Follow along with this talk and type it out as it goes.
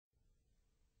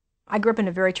I grew up in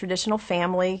a very traditional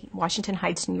family, Washington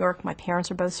Heights, New York. My parents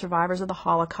are both survivors of the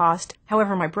Holocaust.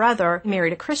 However, my brother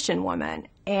married a Christian woman.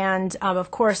 And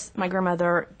of course, my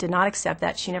grandmother did not accept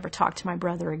that. She never talked to my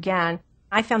brother again.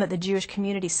 I found that the Jewish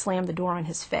community slammed the door on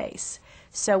his face.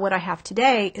 So what I have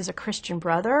today is a Christian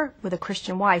brother with a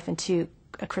Christian wife and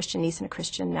a Christian niece and a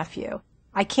Christian nephew.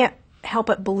 I can't help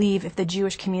but believe if the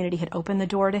Jewish community had opened the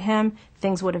door to him,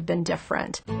 things would have been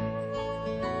different.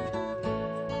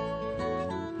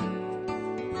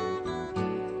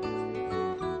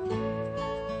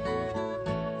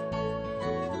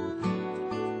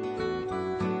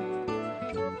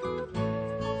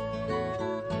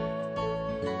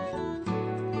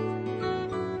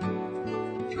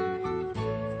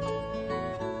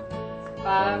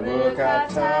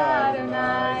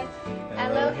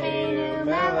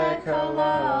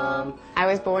 I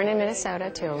was born in Minnesota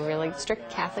to a really strict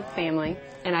Catholic family,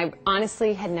 and I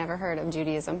honestly had never heard of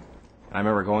Judaism. I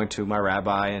remember going to my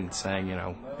rabbi and saying, you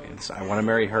know, I want to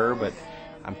marry her, but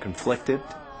I'm conflicted.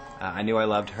 I knew I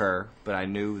loved her, but I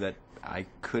knew that I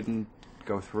couldn't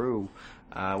go through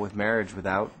with marriage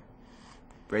without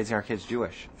raising our kids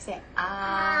Jewish. Say,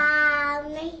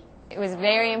 It was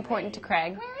very important to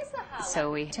Craig,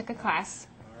 so we took a class.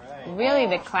 Really,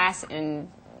 the class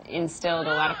instilled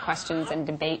a lot of questions and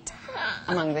debate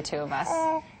among the two of us,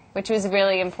 which was a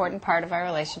really important part of our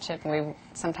relationship. We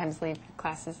sometimes leave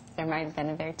classes. There might have been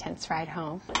a very tense ride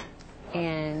home,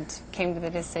 and came to the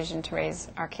decision to raise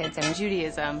our kids in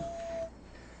Judaism.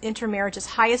 Intermarriage is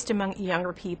highest among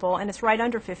younger people, and it's right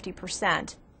under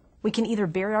 50%. We can either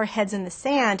bury our heads in the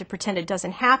sand to pretend it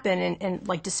doesn't happen and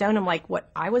like disown them like what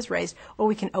I was raised, or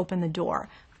we can open the door.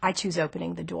 I choose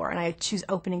opening the door, and I choose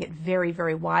opening it very,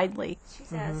 very widely. She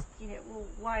says, you know, well,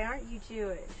 why aren't you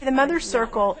Jewish? The Mother's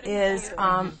Circle is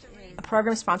a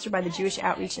program sponsored by the Jewish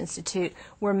Outreach Institute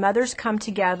where mothers come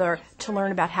together to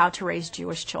learn about how to raise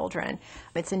Jewish children.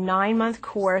 It's a 9-month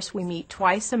course. We meet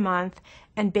twice a month,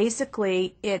 and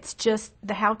basically it's just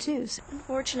the how-tos.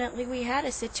 Unfortunately, we had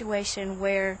a situation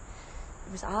where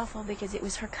it was awful because it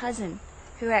was her cousin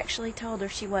who actually told her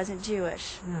she wasn't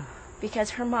Jewish.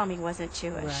 Because her mommy wasn't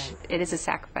Jewish. Right. It is a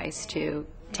sacrifice to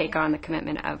take on the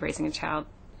commitment of raising a child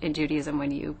in Judaism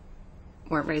when you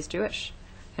weren't raised Jewish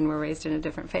and were raised in a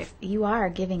different faith. You are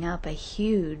giving up a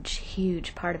huge,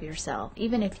 huge part of yourself.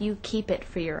 Even if you keep it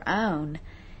for your own,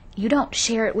 you don't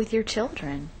share it with your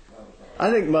children.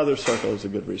 I think Mother's Circle is a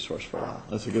good resource for us.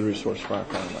 It's a good resource for our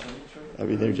family. I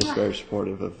mean, they're just very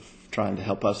supportive of trying to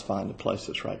help us find a place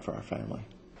that's right for our family.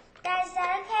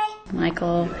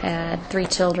 Michael had 3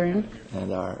 children.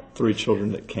 And our 3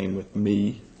 children that came with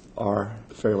me are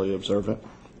fairly observant.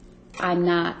 I'm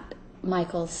not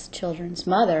Michael's children's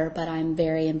mother, but I'm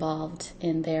very involved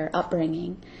in their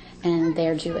upbringing, and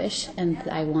they're Jewish, and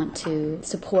I want to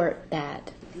support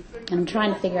that. And I'm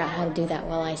trying to figure out how to do that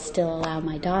while I still allow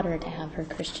my daughter to have her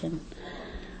Christian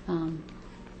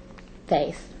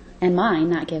faith, and mine,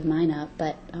 not give mine up,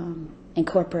 but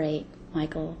incorporate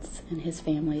Michael's and his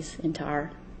families into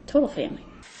our total family.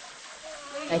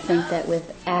 I think that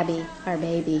with Abby, our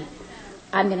baby,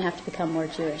 I'm going to have to become more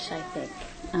Jewish, I think,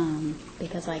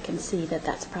 because I can see that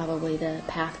that's probably the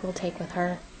path we'll take with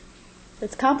her.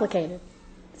 It's complicated.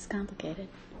 It's complicated.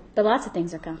 But lots of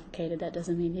things are complicated. That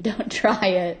doesn't mean you don't try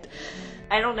it.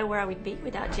 I don't know where I would be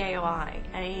without JOI.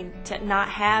 I mean, to not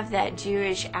have that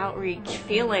Jewish outreach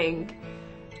feeling.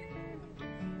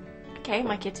 Okay,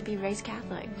 my kids to be raised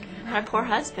Catholic. My poor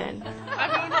husband.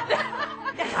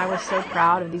 I was so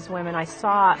proud of these women. I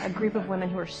saw a group of women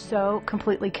who are so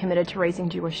completely committed to raising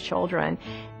Jewish children,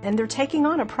 and they're taking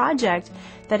on a project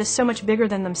that is so much bigger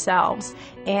than themselves,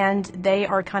 and they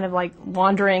are kind of like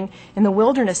wandering in the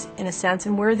wilderness in a sense,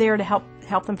 and we're there to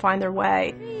help them find their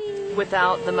way.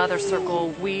 Without the Mother Circle,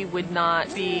 we would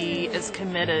not be as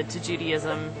committed to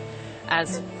Judaism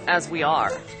as we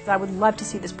are. I would love to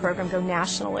see this program go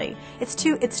nationally. It's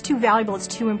too valuable, it's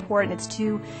too important, it's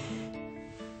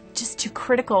just too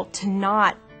critical to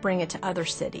not bring it to other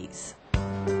cities.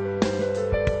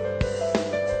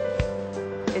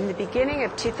 In the beginning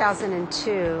of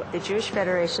 2002, the Jewish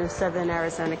Federation of Southern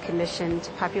Arizona commissioned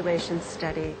a population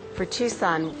study for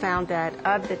Tucson, found that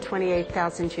of the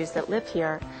 28,000 Jews that live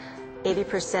here,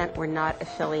 80% were not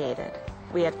affiliated.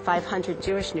 We had 500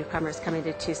 Jewish newcomers coming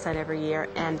to Tucson every year,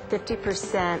 and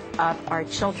 50% of our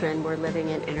children were living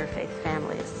in interfaith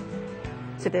families.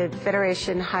 So the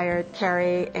Federation hired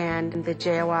Carrie and the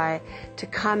JOI to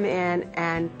come in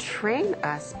and train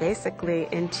us basically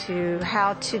into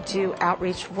how to do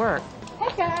outreach work.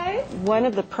 Hey guys! One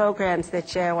of the programs that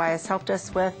JOI has helped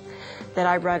us with that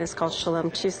I run is called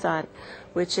Shalom Tucson,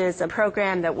 which is a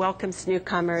program that welcomes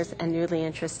newcomers and newly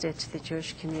interested to the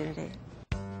Jewish community.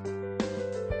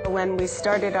 When we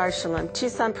started our Shalom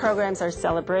Tucson programs, our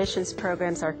celebrations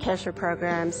programs, our kesher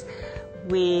programs,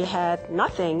 we had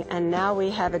nothing, and now we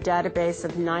have a database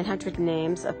of 900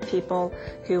 names of people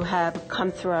who have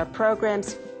come through our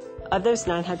programs. Of those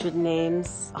 900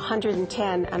 names,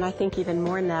 110, and I think even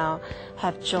more now,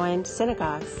 have joined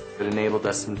synagogues. It enabled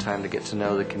us some time to get to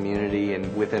know the community,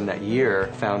 and within that year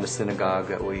found a synagogue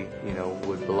that we,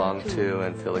 would belong to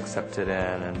and feel accepted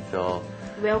in and feel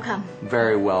Welcome.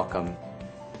 very welcome.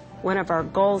 One of our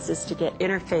goals is to get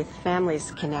interfaith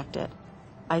families connected.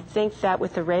 I think that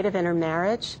with the rate of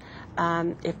intermarriage,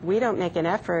 if we don't make an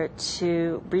effort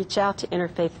to reach out to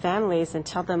interfaith families and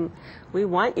tell them, we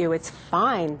want you, it's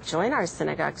fine, join our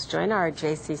synagogues, join our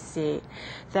JCC,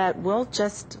 that we'll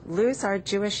just lose our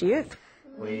Jewish youth.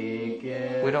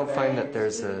 We don't find that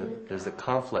there's a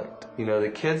conflict.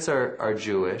 The kids are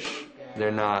Jewish.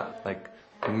 They're not like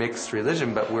a mixed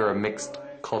religion, but we're a mixed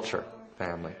culture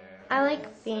family. I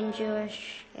like being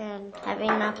Jewish and having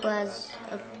Nappa as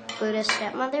a Buddhist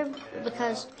stepmother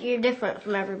because you're different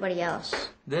from everybody else.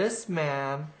 This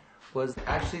man was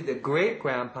actually the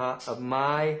great-grandpa of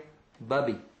my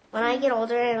bubby. When I get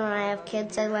older and when I have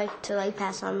kids, I like to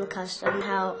pass on the custom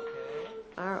how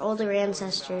our older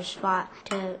ancestors fought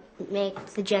to make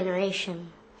the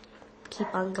generation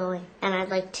keep on going. And I'd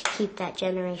like to keep that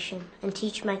generation and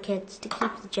teach my kids to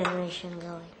keep the generation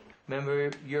going.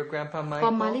 Remember your grandpa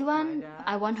Michael? For Maliwan,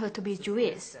 I want her to be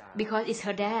Jewish because it's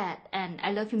her dad and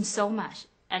I love him so much.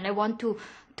 And I want to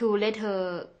let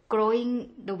her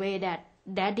growing the way that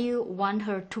Daddy want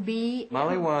her to be.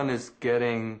 Maliwan is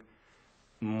getting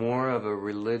more of a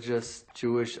religious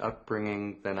Jewish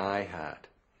upbringing than I had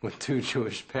with two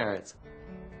Jewish parents.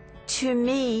 To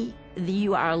me,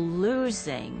 you are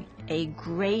losing a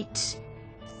great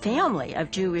family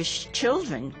of Jewish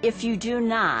children if you do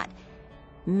not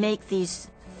make these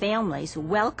families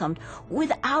welcomed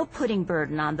without putting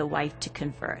burden on the wife to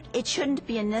convert. It shouldn't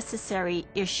be a necessary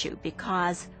issue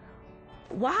because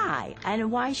why?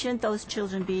 And why shouldn't those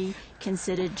children be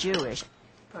considered Jewish?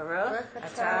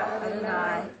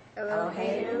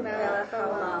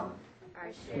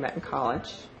 Met in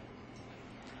college.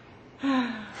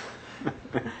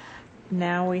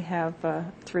 Now we have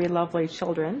 3 lovely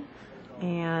children,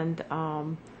 and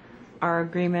our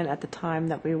agreement at the time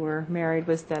that we were married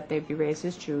was that they'd be raised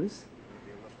as Jews,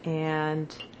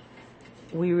 and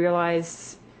we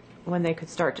realized when they could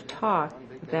start to talk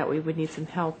that we would need some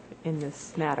help in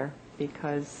this matter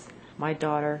because my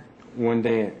daughter... One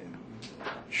day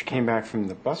she came back from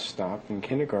the bus stop in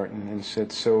kindergarten and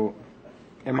said, "So,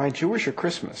 am I Jewish or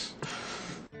Christmas?"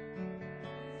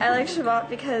 I like Shabbat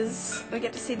because we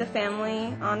get to see the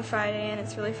family on Friday and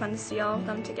it's really fun to see all of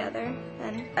them together.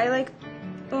 And I like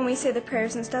when we say the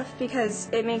prayers and stuff because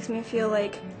it makes me feel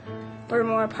like we're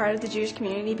more a part of the Jewish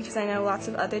community because I know lots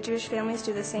of other Jewish families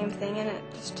do the same thing and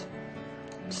it's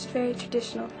just very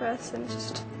traditional for us and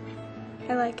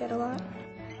I like it a lot.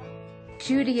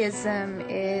 Judaism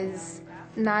is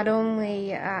not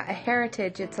only a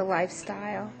heritage, it's a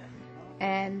lifestyle.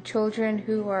 And children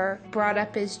who are brought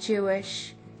up as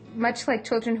Jewish, much like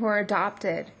children who are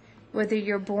adopted, whether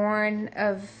you're born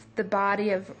of the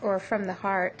body or from the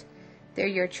heart, they're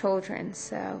your children.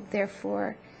 So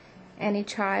therefore, any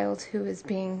child who is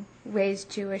being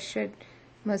raised Jewish should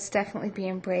most definitely be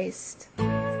embraced.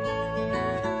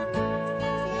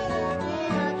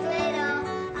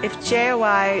 If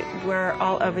JOI were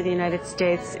all over the United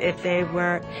States, if they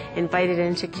were invited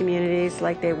into communities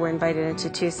like they were invited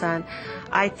into Tucson,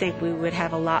 I think we would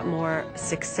have a lot more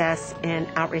success in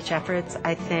outreach efforts.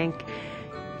 I think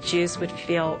Jews would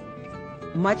feel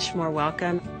much more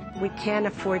welcome. We can't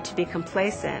afford to be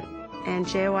complacent, and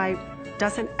JOI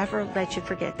doesn't ever let you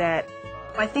forget that.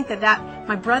 I think that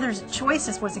my brother's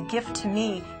choices was a gift to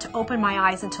me to open my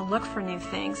eyes and to look for new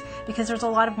things because there's a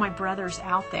lot of my brothers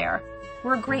out there.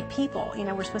 We're great people,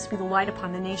 we're supposed to be the light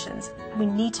upon the nations. We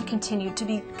need to continue to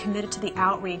be committed to the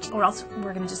outreach or else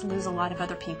we're going to just lose a lot of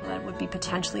other people that would be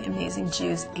potentially amazing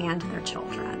Jews and their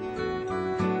children.